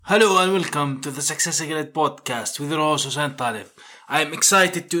Hello and welcome to the Success Secret podcast with your host Hussein Talib. I am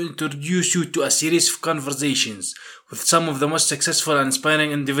excited to introduce you to a series of conversations with some of the most successful and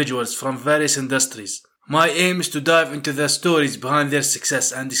inspiring individuals from various industries. My aim is to dive into the stories behind their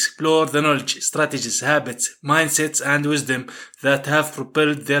success and explore the knowledge, strategies, habits, mindsets, and wisdom that have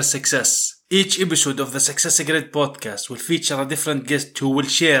propelled their success. Each episode of the Success Secret podcast will feature a different guest who will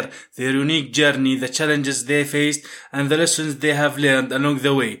share their unique journey, the challenges they faced, and the lessons they have learned along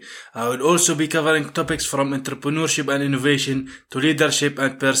the way. I will also be covering topics from entrepreneurship and innovation to leadership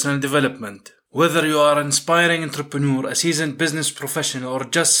and personal development. Whether you are an inspiring entrepreneur, a seasoned business professional, or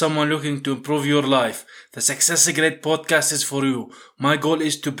just someone looking to improve your life, the Success Secret podcast is for you. My goal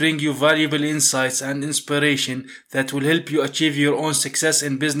is to bring you valuable insights and inspiration that will help you achieve your own success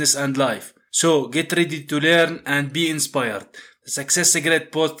in business and life. So get ready to learn and be inspired. The Success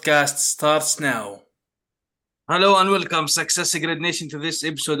Secret podcast starts now. Hello and welcome, Success Secret Nation, to this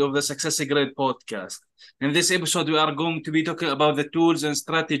episode of the Success Secret podcast. In this episode, we are going to be talking about the tools and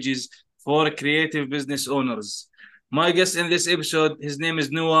strategies for creative business owners. My guest in this episode, his name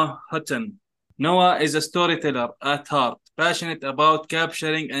is Noah Hutton. Noah is a storyteller at heart, passionate about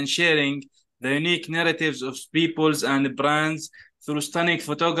capturing and sharing the unique narratives of peoples and brands through stunning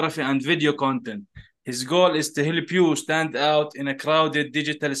photography and video content. His goal is to help you stand out in a crowded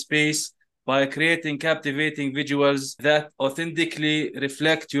digital space by creating captivating visuals that authentically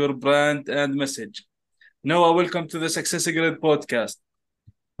reflect your brand and message. Noah, welcome to the Success Secret podcast.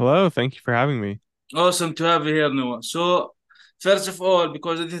 Hello, thank you for having me. Awesome to have you here, Noah. So, first of all,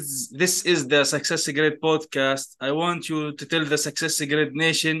 because this is the Success Secret podcast, I want you to tell the Success Secret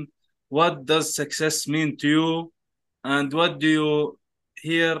Nation, what does success mean to you, and what do you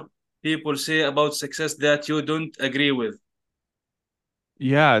hear people say about success that you don't agree with?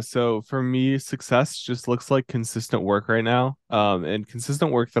 Yeah, so for me, success just looks like consistent work right now, and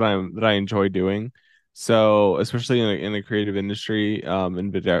consistent work that I enjoy doing. So especially in the creative industry,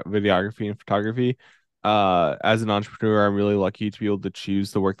 in videography and photography, as an entrepreneur, I'm really lucky to be able to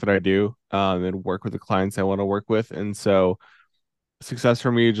choose the work that I do, and work with the clients I want to work with. And so success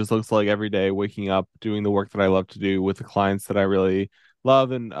for me just looks like every day waking up, doing the work that I love to do with the clients that I really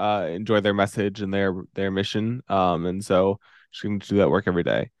love and enjoy their message and their mission. And so just going to do that work every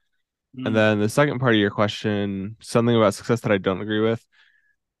day. And Mm. then the second part of your question, something about success that I don't agree with.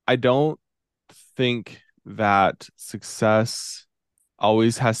 I don't think that success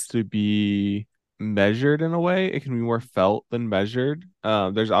always has to be measured in a way. It can be more felt than measured.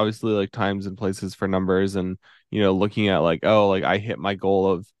 There's obviously like times and places for numbers and looking at like, oh, like I hit my goal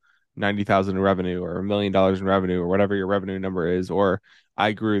of 90,000 in revenue or $1 million in revenue or whatever your revenue number is, or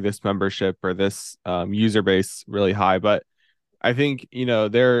I grew this membership or this user base really high. But I think,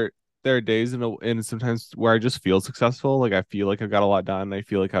 there are days and sometimes where I just feel successful. Like I feel like I got a lot done. I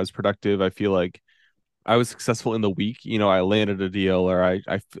feel like I was productive. I feel like I was successful in the week. I landed a deal or I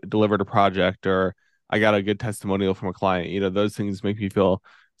delivered a project or I got a good testimonial from a client. Those things make me feel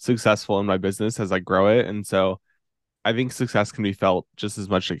successful in my business as I grow it. And so I think success can be felt just as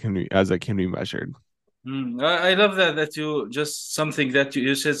much as it can be measured. I love that you just something that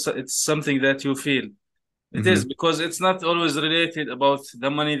you said, it's something that you feel. It Hmm. is because it's not always related about the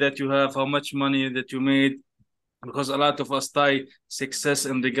money that you have, how much money that you made, because a lot of us tie success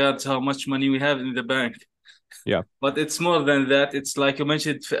in regards how much money we have in the bank. Yeah. But it's more than that. It's like you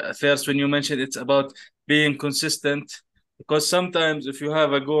mentioned first when you mentioned it's about being consistent. Because sometimes if you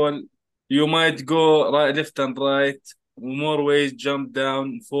have a goal, you might go right, left and right, more ways, jump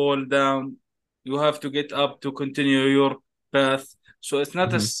down, fall down. You have to get up to continue your path. So it's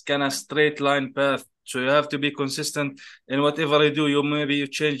not a Hmm. kind of straight line path. So you have to be consistent in whatever you do. You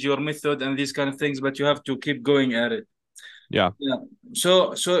change your method and these kind of things, but you have to keep going at it. Yeah. Yeah.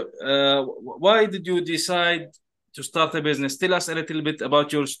 Why did you decide to start a business? Tell us a little bit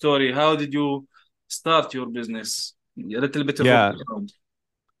about your story. How did you start your business? A little bit of a Yeah. background.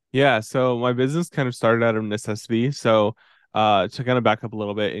 Yeah, so my business kind of started out of necessity. So, to kind of back up a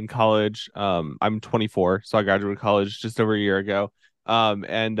little bit, in college, I'm 24, so I graduated college just over a year ago.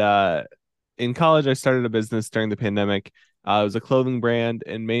 And in college, I started a business during the pandemic. It was a clothing brand,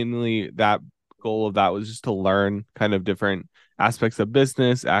 and mainly that goal of that was just to learn kind of different aspects of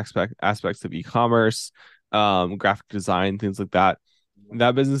business, aspects of e-commerce, graphic design, things like that.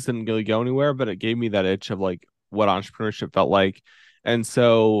 That business didn't really go anywhere, but it gave me that itch of like what entrepreneurship felt like. And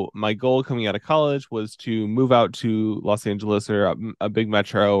so my goal coming out of college was to move out to Los Angeles or a big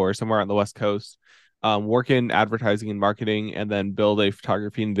metro or somewhere on the West Coast, work in advertising and marketing, and then build a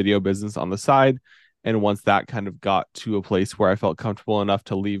photography and video business on the side. And once that kind of got to a place where I felt comfortable enough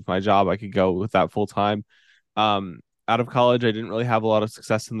to leave my job, I could go with that full time. Um, out of college, I didn't really have a lot of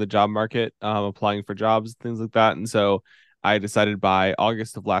success in the job market, applying for jobs, things like that. And so I decided by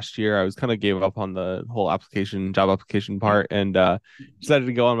August of last year, I was kind of gave up on the whole job application part, and decided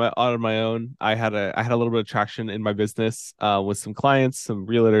to go on my own. I had a little bit of traction in my business, with some clients, some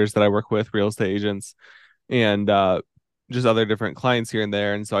realtors that I work with, real estate agents, and just other different clients here and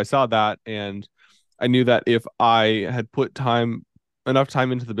there. And so I saw that, and I knew that if I had put enough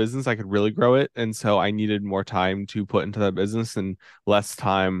time into the business, I could really grow it. And so I needed more time to put into that business and less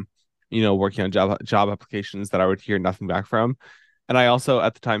time, working on job applications that I would hear nothing back from. And I also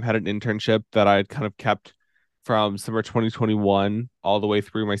at the time had an internship that I had kind of kept from summer 2021 all the way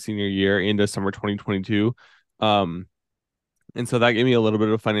through my senior year into summer 2022. Um, and so that gave me a little bit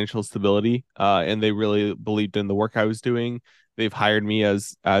of financial stability. And they really believed in the work I was doing. They've hired me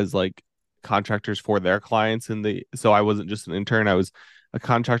as like contractors for their clients, and so I wasn't just an intern, I was a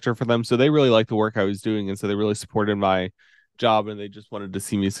contractor for them. So they really liked the work I was doing, and so they really supported my job, and they just wanted to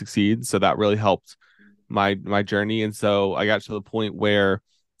see me succeed. So that really helped my journey. And so I got to the point where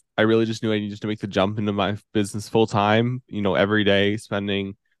I really just knew I needed to make the jump into my business full time, every day,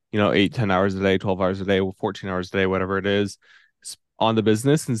 spending, 8, 10 hours a day, 12 hours a day, 14 hours a day, whatever it is, on the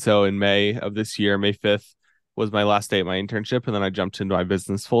business. And so in May of this year, May 5th was my last day at my internship. And then I jumped into my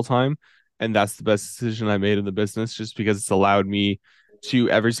business full time. And that's the best decision I made in the business, just because it's allowed me to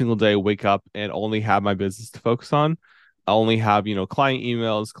every single day wake up and only have my business to focus on. I only have, client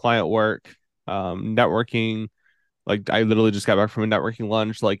emails, client work, networking. Like I literally just got back from a networking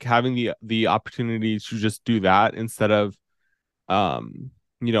lunch, like having the opportunity to just do that instead of um,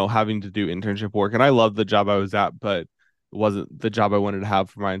 having to do internship work. And I love the job I was at, but it wasn't the job I wanted to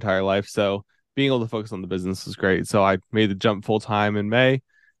have for my entire life. So being able to focus on the business was great. So I made the jump full time in May,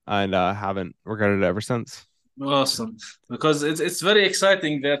 and haven't regretted it ever since. Awesome, because it's very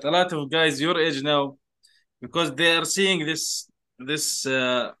exciting that a lot of guys your age now, because they are seeing this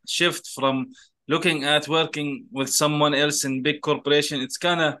shift from looking at working with someone else in big corporation. It's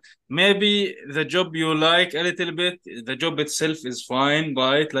kind of maybe the job you like a little bit. The job itself is fine,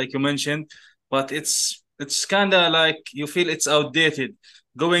 right? Like you mentioned, but it's kind of like you feel it's outdated.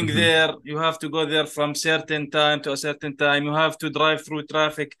 Going Hmm. there, you have to go there from certain time to a certain time. You have to drive through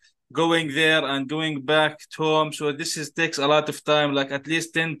traffic going there and going back to home. So this is takes a lot of time, like at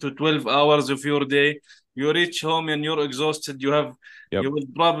least 10 to 12 hours of your day. You reach home and you're exhausted. Yep. You will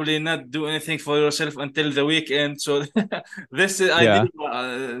probably not do anything for yourself until the weekend. So this idea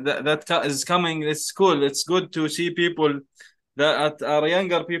Yeah. that is coming. It's cool. It's good to see people that are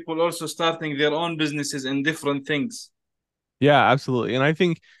younger people also starting their own businesses in different things. Yeah, absolutely. And I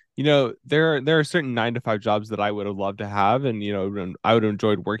think, there are certain 9 to 5 jobs that I would have loved to have, and I would have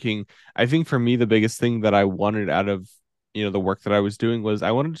enjoyed working. I think for me, the biggest thing that I wanted out of, the work that I was doing was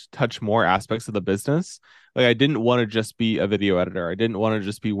I wanted to touch more aspects of the business. Like I didn't want to just be a video editor. I didn't want to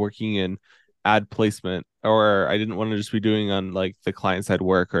just be working in ad placement, or I didn't want to just be doing on like the client side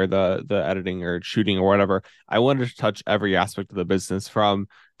work or the editing or shooting or whatever. I wanted to touch every aspect of the business, from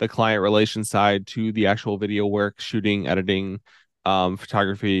the client relation side to the actual video work, shooting, editing,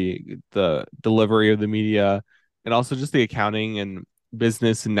 photography, the delivery of the media, and also just the accounting and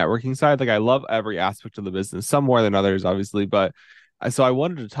business and networking side. Like I love every aspect of the business, some more than others, obviously, but so I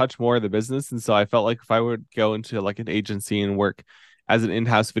wanted to touch more of the business. And so I felt like if I would go into like an agency and work as an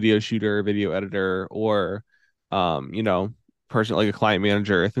in-house video shooter, video editor, or um, you know, person like a client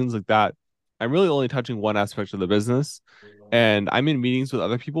manager, things like that, I'm really only touching one aspect of the business. And I'm in meetings with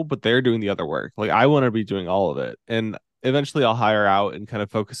other people, but they're doing the other work. Like I want to be doing all of it. And eventually I'll hire out and kind of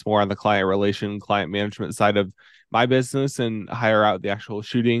focus more on the client management side of my business, and hire out the actual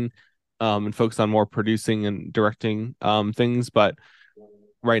shooting, and focus on more producing and directing things. But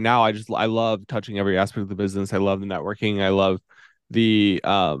right now I love touching every aspect of the business. I love the networking. The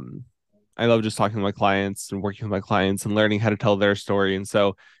I love just talking to my clients and working with my clients and learning how to tell their story. And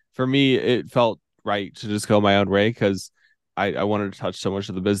so for me, it felt right to just go my own way, because I wanted to touch so much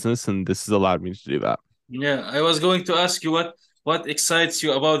of the business, and this has allowed me to do that. Yeah, I was going to ask you what excites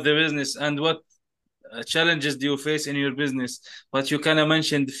you about the business and what challenges do you face in your business? But you kind of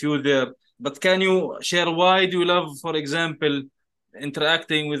mentioned a few there. But can you share why do you love, for example,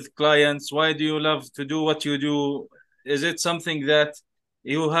 interacting with clients? Why do you love to do what you do? Is it something that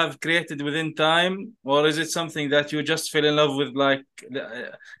you have created within time, or is it something that you just fell in love with, like,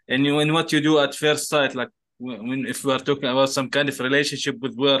 in what you do at first sight, like when if we are talking about some kind of relationship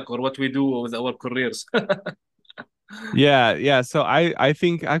with work or what we do with our careers? Yeah, yeah. So I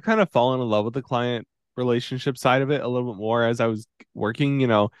think I've kind of fallen in love with the client relationship side of it a little bit more as I was working,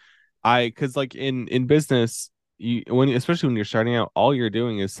 because like in business, especially when you're starting out, all you're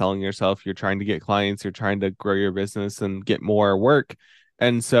doing is selling yourself. You're trying to get clients, you're trying to grow your business and get more work.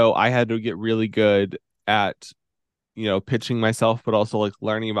 And so I had to get really good at, pitching myself, but also like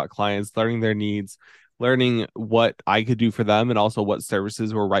learning about clients, learning their needs, learning what I could do for them and also what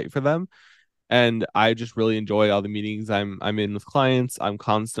services were right for them. And I just really enjoy all the meetings I'm in with clients. I'm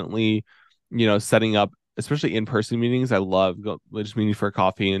constantly, setting up, especially in-person meetings. I love just meeting for a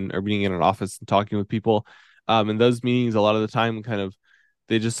coffee and or being in an office and talking with people. And those meetings a lot of the time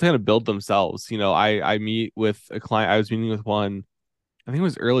they just kind of build themselves. I meet with a client. I was meeting with one, I think it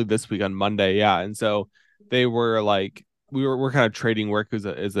was early this week on Monday. Yeah. And so they were like, we're kind of trading work as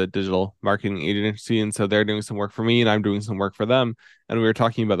a digital marketing agency. And so they're doing some work for me and I'm doing some work for them. And we were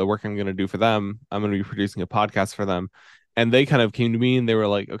talking about the work I'm going to do for them. I'm going to be producing a podcast for them. And they kind of came to me and they were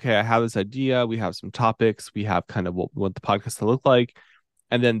like, okay, I have this idea. We have some topics. We have kind of what the podcast to look like.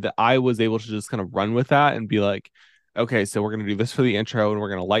 And then I was able to just kind of run with that and be like, okay, so we're going to do this for the intro and we're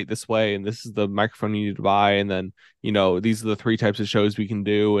going to light this way. And this is the microphone you need to buy. And then, these are the three types of shows we can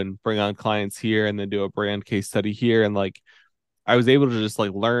do and bring on clients here and then do a brand case study here. And like, I was able to just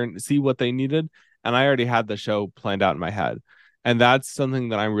like learn, see what they needed. And I already had the show planned out in my head. And that's something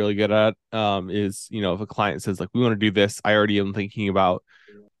that I'm really good at. Is, if a client says like, we want to do this, I already am thinking about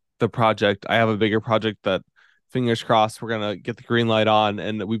the project. I have a bigger project that fingers crossed we're gonna get the green light on.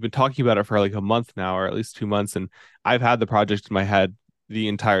 And we've been talking about it for like a month now, or at least 2 months. And I've had the project in my head the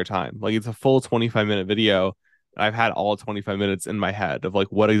entire time. Like it's a full 25-minute video. I've had all 25 minutes in my head of like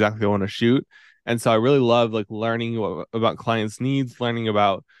what exactly I want to shoot. And so I really love like learning about clients' needs, learning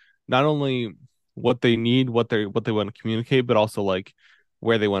about not only what they need, what they want to communicate, but also like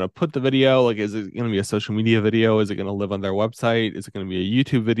where they want to put the video. Like, is it going to be a social media video? Is it going to live on their website? Is it going to be a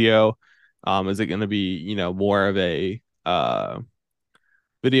YouTube video? Is it going to be, more of a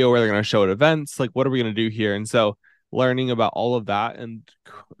video where they're going to show at events? Like, what are we going to do here? And so learning about all of that and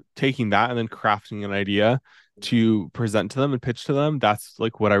taking that and then crafting an idea to present to them and pitch to them, that's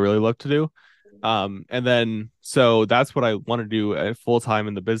like what I really love to do. And then so that's what I want to do full time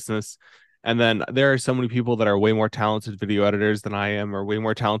in the business. And then there are so many people that are way more talented video editors than I am, or way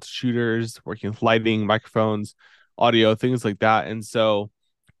more talented shooters, working with lighting, microphones, audio, things like that. And so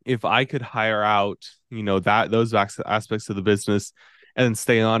if I could hire out, those aspects of the business and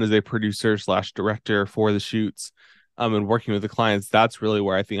stay on as a producer slash director for the shoots, and working with the clients, that's really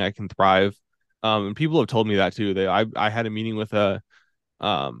where I think I can thrive. And people have told me that too. I had a meeting with a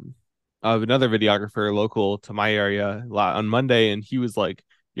um of another videographer local to my area on Monday, and he was like,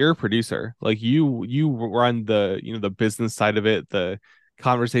 "You're a producer. Like you run the the business side of it, the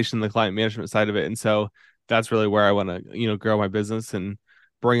conversation, the client management side of it." And so that's really where I want to grow my business and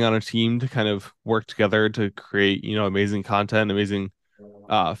bring on a team to kind of work together to create amazing content, amazing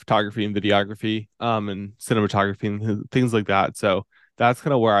photography and videography, and cinematography and things like that. So that's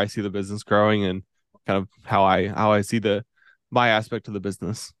kind of where I see the business growing and kind of how I see the my aspect of the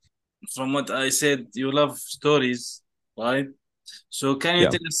business. From what I said, you love stories, right? So can you Yeah.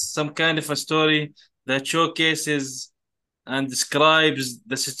 tell us some kind of a story that showcases and describes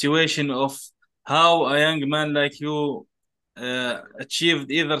the situation of how a young man like you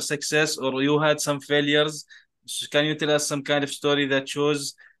achieved either success or you had some failures? So can you tell us some kind of story that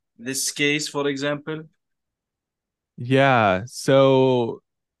shows this case, for example? Yeah. So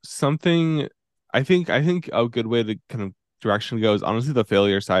something I think a good way to kind of direction to go is honestly the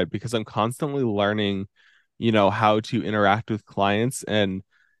failure side, because I'm constantly learning, how to interact with clients and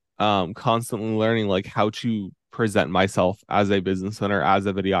constantly learning like how to present myself as a business owner, as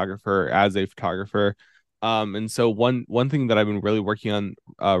a videographer, as a photographer. And so one thing that I've been really working on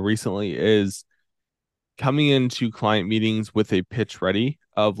recently is coming into client meetings with a pitch ready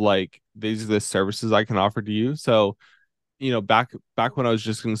of like these are the services I can offer to you. So back when I was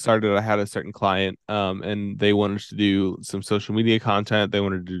just getting started, I had a certain client, and they wanted to do some social media content. They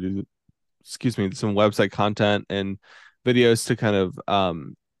wanted to do, excuse me, some website content and videos to kind of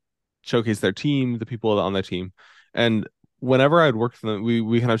showcase their team, the people on their team. And whenever I'd work for them,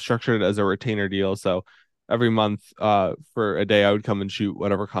 we kind of structured it as a retainer deal. So every month, for a day, I would come and shoot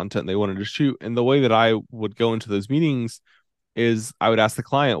whatever content they wanted to shoot. And the way that I would go into those meetings is I would ask the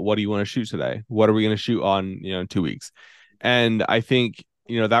client, what do you want to shoot today? What are we going to shoot on, in 2 weeks? And I think,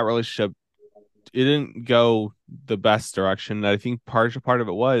 that relationship, it didn't go the best direction. I think part of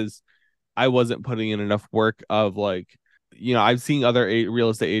it was I wasn't putting in enough work of like, I've seen other real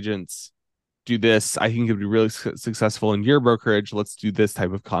estate agents do this. I think it would be really successful in your brokerage. Let's do this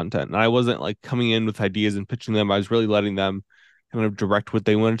type of content. And I wasn't like coming in with ideas and pitching them. I was really letting them kind of direct what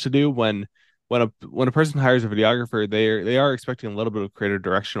they wanted to do. When when a person hires a videographer, they are expecting a little bit of creative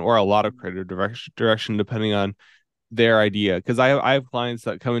direction or a lot of creative direction depending on their idea. Because I have clients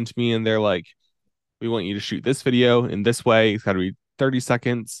that come into me and they're like, we want you to shoot this video in this way. It's got to be 30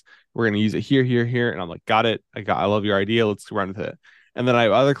 seconds. We're going to use it here, here, here. And I'm like, got it. I love your idea. Let's run with it. And then I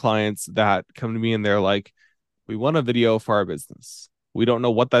have other clients that come to me and they're like, we want a video for our business. We don't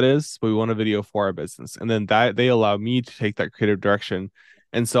know what that is, but we want a video for our business. And then that they allow me to take that creative direction.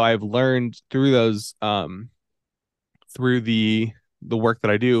 And so I've learned through those through the work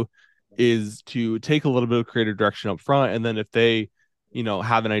that I do is to take a little bit of creative direction up front, and then if they,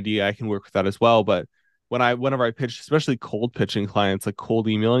 have an idea, I can work with that as well. But whenever I pitch, especially cold pitching clients, like cold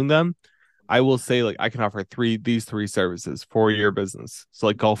emailing them, I will say like I can offer these three services for your business. So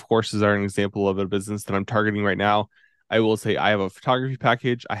like golf courses are an example of a business that I'm targeting right now. I will say I have a photography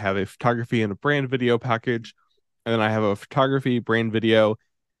package, I have a photography and a brand video package, and then I have a photography, brand video,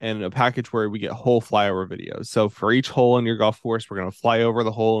 and a package where we get whole flyover videos. So for each hole in your golf course, we're going to fly over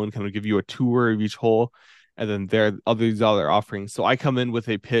the hole and kind of give you a tour of each hole. And then there are these other offerings. So I come in with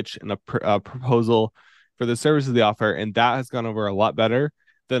a pitch and a proposal for the services they offer, and that has gone over a lot better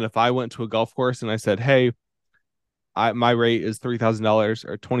than if I went to a golf course and I said, "Hey, my rate is $3,000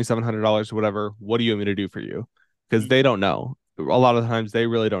 or $2,700 or whatever. What do you want me to do for you?" Because they don't know. A lot of the times they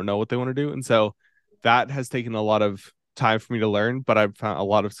really don't know what they want to do, and so that has taken a lot of time for me to learn. But I've found a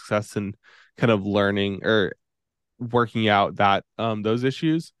lot of success in kind of learning or working out that those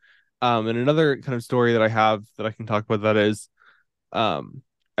issues. And another kind of story that I have that I can talk about that is,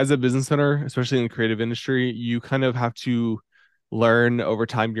 as a business owner, especially in the creative industry, you kind of have to learn over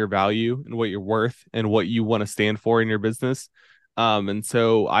time your value and what you're worth and what you want to stand for in your business. And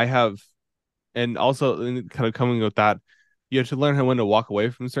so I have, and also kind of coming with that, you have to learn how when to walk away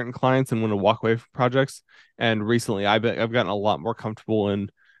from certain clients and when to walk away from projects. And recently, I've gotten a lot more comfortable in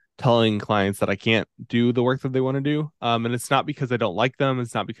telling clients that I can't do the work that they want to do. And it's not because I don't like them.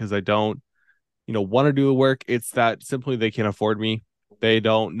 It's not because I don't, want to do the work. It's that simply they can't afford me. They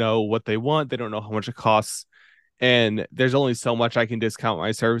don't know what they want. They don't know how much it costs, and there's only so much I can discount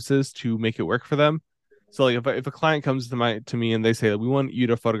my services to make it work for them. So like if a client comes to me and they say, we want you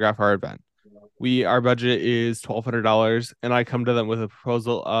to photograph our event, our budget is $1,200, and I come to them with a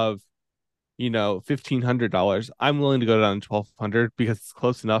proposal of $1,500, I'm willing to go down to 1,200 because it's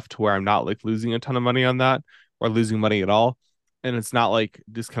close enough to where I'm not like losing a ton of money on that or losing money at all, and it's not like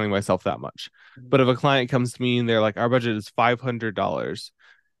discounting myself that much. But if a client comes to me and they're like, our budget is $500,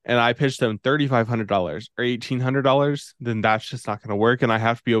 and I pitch them $3,500 or $1,800, then that's just not going to work. And I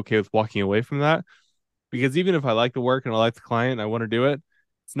have to be okay with walking away from that, because even if I like the work and I like the client and I want to do it,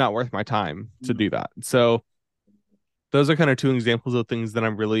 it's not worth my time to do that. So those are kind of two examples of things that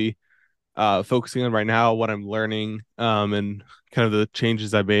I'm really focusing on right now, what I'm learning, and kind of the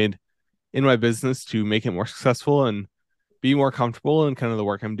changes I made in my business to make it more successful and be more comfortable in kind of the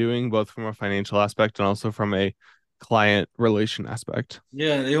work I'm doing, both from a financial aspect and also from a client relation aspect.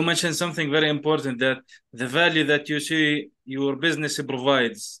 Yeah, you mentioned something very important, that the value that you see your business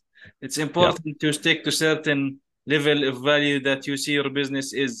provides. It's Yeah. important to stick to certain level of value that you see your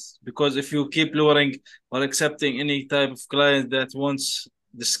business is, because if you keep lowering or accepting any type of client that wants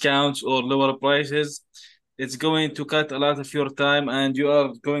discounts or lower prices, it's going to cut a lot of your time and you are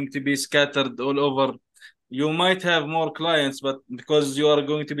going to be scattered all over. You might have more clients, but because you are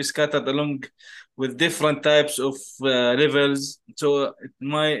going to be scattered along with different types of levels, so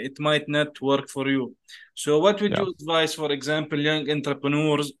it might not work for you. So what would Yeah. you advise, for example, young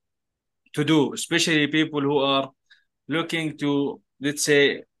entrepreneurs to do, especially people who are looking to, let's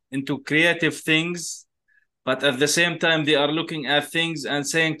say, into creative things, but at the same time they are looking at things and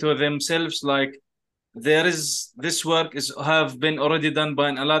saying to themselves like, there is this work is have been already done by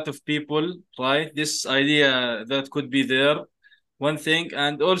a lot of people, right? This idea that could be there, one thing,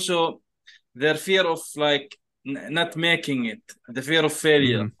 and also their fear of like not making it, the fear of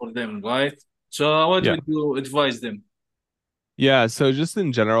failure Mhm. for them, right? So what Yeah. would you advise them? Yeah. So just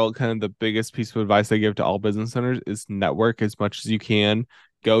in general, kind of the biggest piece of advice I give to all business owners is network as much as you can.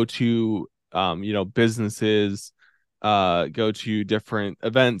 Go to businesses, go to different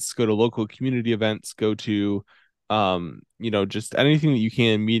events, go to local community events, go to just anything that you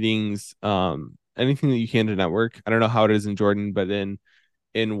can, meetings, anything that you can to network. I don't know how it is in Jordan, but in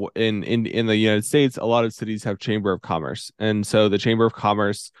the United States, a lot of cities have chamber of commerce. And so the chamber of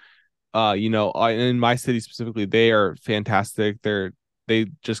commerce, in my city specifically, they are fantastic. They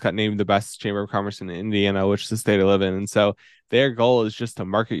just got named the best chamber of commerce in Indiana, which is the state I live in. And so their goal is just to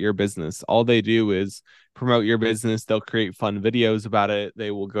market your business. All they do is promote your business. They'll create fun videos about it.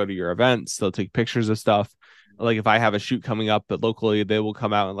 They will go to your events. They'll take pictures of stuff. Like if I have a shoot coming up, but locally, they will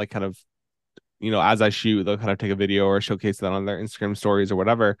come out and like kind of as I shoot, they'll kind of take a video or showcase that on their Instagram stories or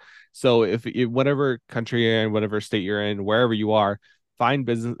whatever. So if whatever country you're in, whatever state you're in, wherever you are, find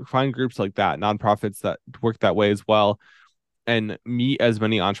groups like that, nonprofits that work that way as well, and meet as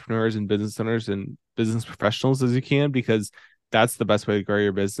many entrepreneurs and business owners and business professionals as you can, because that's the best way to grow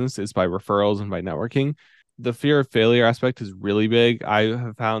your business is by referrals and by networking. The fear of failure aspect is really big. I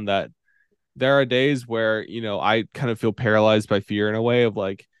have found that there are days where, I kind of feel paralyzed by fear in a way of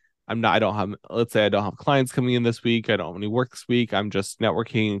like, I don't have, let's say I don't have clients coming in this week. I don't have any work this week. I'm just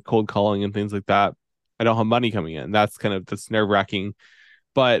networking, cold calling, and things like that. I don't have money coming in. That's nerve wracking.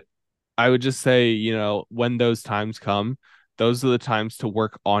 But I would just say, when those times come, those are the times to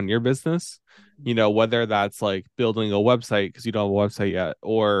work on your business. Whether that's like building a website because you don't have a website yet,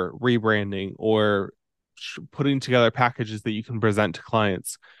 or rebranding, or putting together packages that you can present to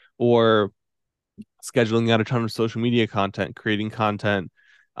clients, or scheduling out a ton of social media content, creating content,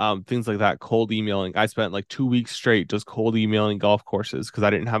 things like that, cold emailing. I spent like 2 weeks straight just cold emailing golf courses because I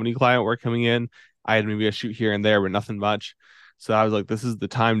didn't have any client work coming in. I had maybe a shoot here and there, but nothing much. So I was like, this is the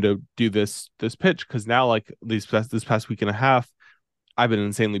time to do this pitch, because now like this past week and a half, I've been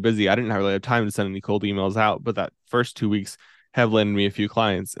insanely busy. I didn't really have time to send any cold emails out, but that first 2 weeks have landed me a few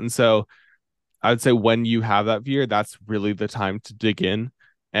clients. And so I would say when you have that fear, that's really the time to dig in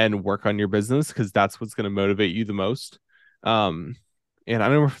and work on your business, because that's what's going to motivate you the most. Um, and I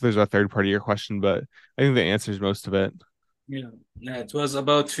don't know if there's a third part of your question, but I think the answer is most of it. Yeah, yeah, it was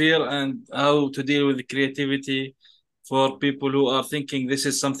about fear and how to deal with creativity for people who are thinking this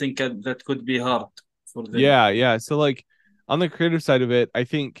is something that could be hard for them. Yeah, yeah. So like on the creative side of it, I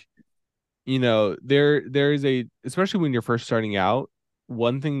think there is a, especially when you're first starting out,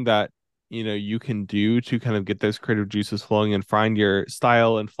 one thing that you can do to kind of get those creative juices flowing and find your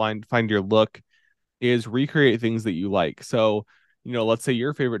style and find your look is recreate things that you like. So, let's say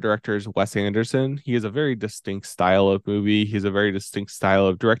your favorite director is Wes Anderson. He has a very distinct style of movie. He has a very distinct style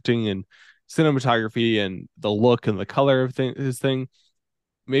of directing and cinematography, and the look and the color of his thing.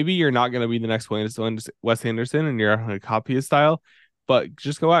 Maybe you're not going to be the next Wes Anderson and you're not going to copy his style, but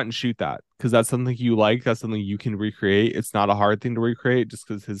just go out and shoot that, because that's something you like. That's something you can recreate. It's not a hard thing to recreate just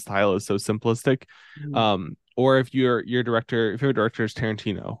because his style is so simplistic. Mm. Or if your favorite director is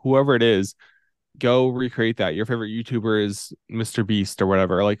Tarantino, whoever it is, go recreate that. Your favorite YouTuber is Mr. Beast or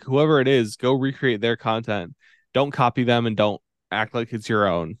whatever. Like whoever it is, go recreate their content. Don't copy them and don't act like it's your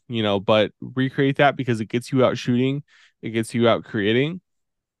own, but recreate that because it gets you out shooting, it gets you out creating,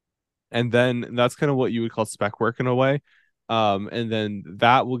 and then that's kind of what you would call spec work in a way. And then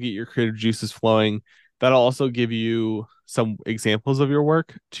that will get your creative juices flowing. That'll also give you some examples of your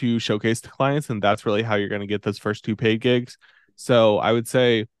work to showcase to clients, and that's really how you're going to get those first two paid gigs. So I would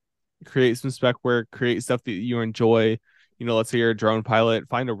say create some spec work, create stuff that you enjoy. Let's say you're a drone pilot,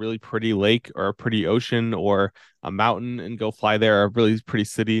 find a really pretty lake or a pretty ocean or a mountain and go fly there, a really pretty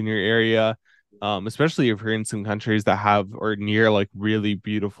city in your area. Especially if you're in some countries that have or near like really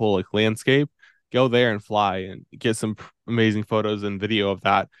beautiful like landscape, go there and fly and get some amazing photos and video of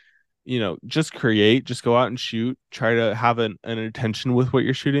that. Just go out and shoot, try to have an intention with what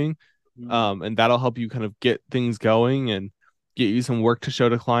you're shooting. Mm. And that'll help you kind of get things going and get you some work to show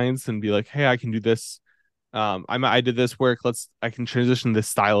to clients and be like, hey, I can do this. I did this work. I can transition this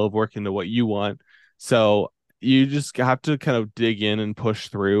style of work into what you want. So you just have to kind of dig in and push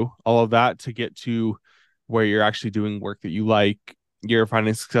through all of that to get to where you're actually doing work that you like. You're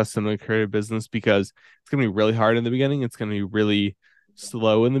finding success in a creative business, because it's going to be really hard in the beginning. It's going to be really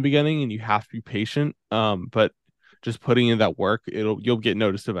slow in the beginning, and you have to be patient. But just putting in that work, you'll get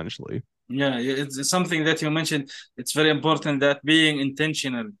noticed eventually. Yeah, it's something that you mentioned. It's very important that being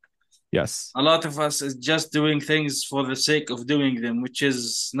intentional. Yes. A lot of us is just doing things for the sake of doing them, which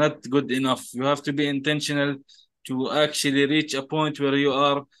is not good enough. You have to be intentional to actually reach a point where you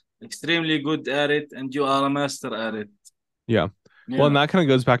are extremely good at it and you are a master at it. Yeah. Well, Yeah. and that kind of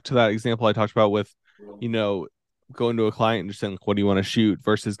goes back to that example I talked about with, you know, going to a client and just saying, what do you want to shoot,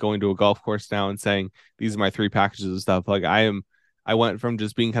 versus going to a golf course now and saying, these are my three packages of stuff. Like I went from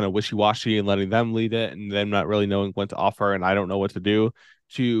just being kind of wishy-washy and letting them lead it and them not really knowing what to offer and I don't know what to do,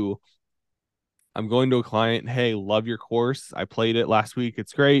 to I'm going to a client, hey, love your course. I played it last week.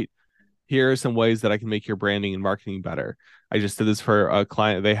 It's great. Here are some ways that I can make your branding and marketing better. I just did this for a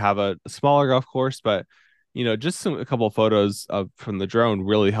client. They have a smaller golf course, but just a couple of photos of from the drone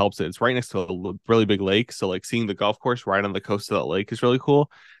really helps it. It's right next to a really big lake, so like seeing the golf course right on the coast of that lake is really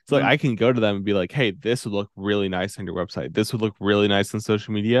cool. So like Mm. I can go to them and be like, "Hey, this would look really nice on your website. This would look really nice on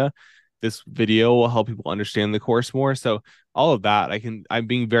social media. This video will help people understand the course more." So all of that, I'm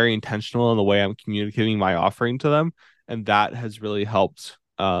being very intentional in the way I'm communicating my offering to them, and that has really helped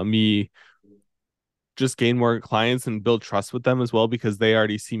me just gain more clients and build trust with them as well, because they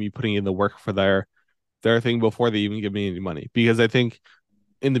already see me putting in the work for their thing before they even give me any money. Because I think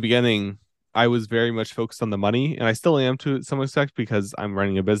in the beginning, I was very much focused on the money, and I still am to some extent because I'm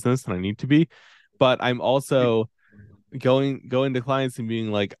running a business and I need to be. But I'm also going to clients and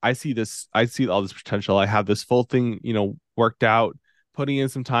being like, I see all this potential. I have this full thing, worked out, putting in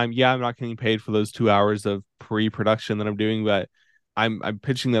some time. Yeah, I'm not getting paid for those 2 hours of pre-production that I'm doing, but I'm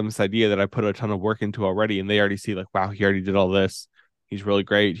pitching them this idea that I put a ton of work into already, and they already see like, wow, he already did all this. He's really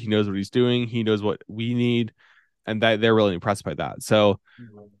great. He knows what he's doing. He knows what we need, and that they're really impressed by that. So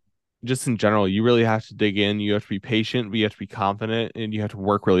just in general, you really have to dig in. You have to be patient, but you have to be confident, and you have to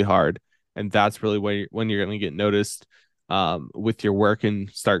work really hard. And that's really when you're going to get noticed with your work and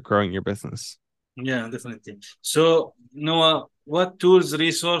start growing your business. Yeah, definitely. So, Noah, what tools,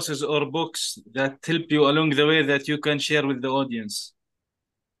 resources, or books that help you along the way that you can share with the audience?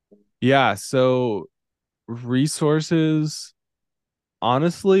 Yeah. So resources,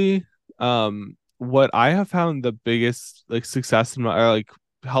 honestly, what I have found the biggest like success in my or like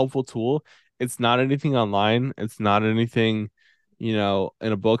helpful tool, it's not anything online, it's not anything, in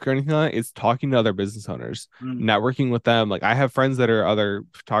a book or anything like that. It's talking to other business owners, Mm. networking with them. Like I have friends that are other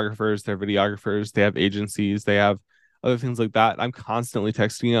photographers, they're videographers, they have agencies, they have other things like that. I'm constantly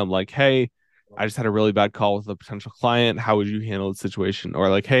texting them like, hey, I just had a really bad call with a potential client. How would you handle the situation? Or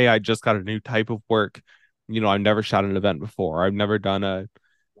like, hey, I just got a new type of work. I've never shot an event before. I've never done a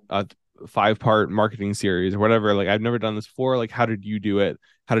 5-part marketing series or whatever. Like I've never done this before. Like, how did you do it?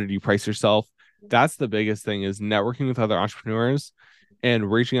 How did you price yourself? That's the biggest thing, is networking with other entrepreneurs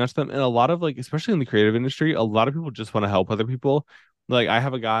and reaching out to them. And a lot of like, especially in the creative industry, a lot of people just want to help other people. Like I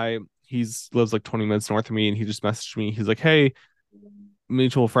have a guy, he's lives like 20 minutes north of me, and he just messaged me. He's like, hey,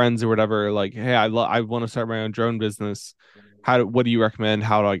 mutual friends or whatever, like, hey, I want to start my own drone business. What do you recommend?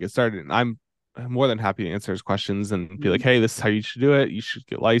 How do I get started? And I'm more than happy to answer his questions and be like, hey, this is how you should do it. You should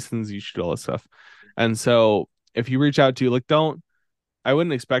get licensed. You should do all this stuff. And so if you reach out to, like, don't, I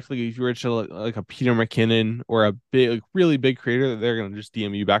wouldn't expect, like, if you reach out to like a Peter McKinnon or a big, like, really big creator, that they're gonna just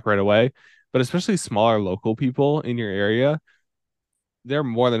DM you back right away. But especially smaller local people in your area, they're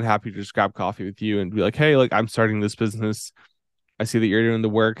more than happy to just grab coffee with you and be like, hey, like, I'm starting this business. I see that you're doing the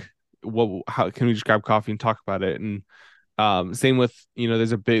work. How can we just grab coffee and talk about it? And same with,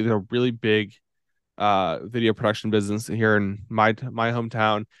 there's a really big video production business here in my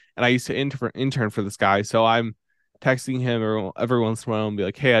hometown, and I used to intern for this guy. So I'm texting him every once in a while and be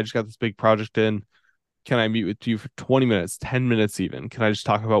like, hey, I just got this big project in. Can I meet with you for 20 minutes, 10 minutes even? Can I just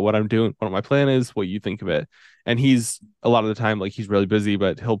talk about what I'm doing, what my plan is, what you think of it? And he's a lot of the time, like, he's really busy,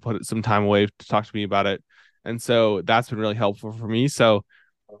 but he'll put some time away to talk to me about it. And so that's been really helpful for me. So,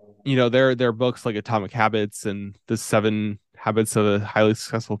 there are books like Atomic Habits and The 7 Habits of a Highly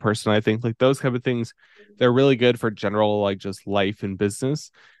Successful Person. I think like those kind of things, they're really good for general, like, just life and business.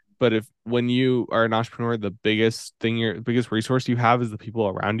 But if when you are an entrepreneur, the biggest resource you have is the people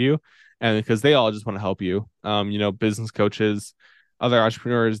around you, and because they all just want to help you. Business coaches, other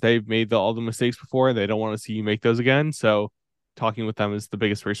entrepreneurs, they've made all the mistakes before, and they don't want to see you make those again. So talking with them is the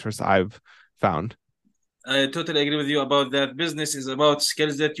biggest resource I've found. I totally agree with you about that. Business is about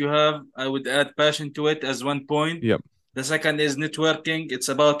skills that you have. I would add passion to it as one point. Yep. The second is networking. It's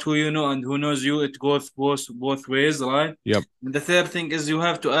about who you know and who knows you. It goes both ways, right? Yep. And the third thing is you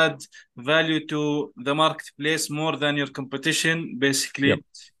have to add value to the marketplace more than your competition, Yep. basically.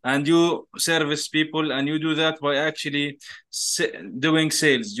 And you service people, and you do that by actually doing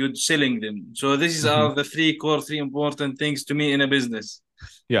sales. You're selling them. So these Hmm. are the three important things to me in a business.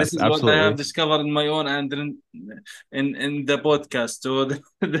 This Yes, is what I have absolutely. discovered in my own and in the podcast. So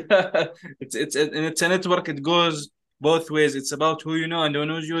it's a network. It goes both ways. It's about who you know and who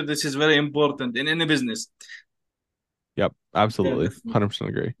knows you. This is very important in any business. Yep, Yeah, absolutely. definitely. 100%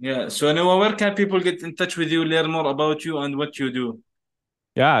 agree. Yeah. So Noah, where can people get in touch with you, learn more about you and what you do?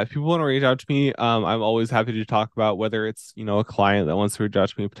 Yeah, if people want to reach out to me, I'm always happy to talk about whether it's, a client that wants to reach out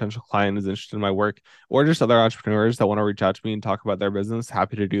to me, a potential client is interested in my work, or just other entrepreneurs that want to reach out to me and talk about their business.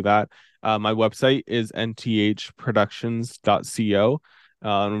 Happy to do that. My website is nthproductions.co.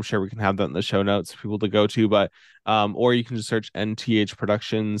 And I'm sure we can have that in the show notes for people to go to, but or you can just search NTH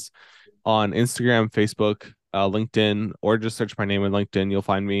Productions on Instagram, Facebook, LinkedIn, or just search my name in LinkedIn. You'll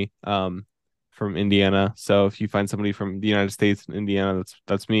find me. From Indiana. So if you find somebody from the United States in Indiana,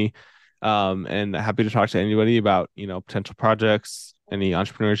 that's me. And happy to talk to anybody about, potential projects, any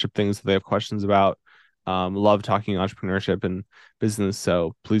entrepreneurship things that they have questions about. Love talking entrepreneurship and business.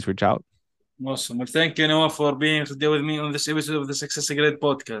 So please reach out. Awesome. Well, thank you, Noah, for being today with me on this episode of the Success Grade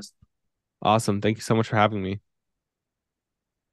podcast. Awesome. Thank you so much for having me.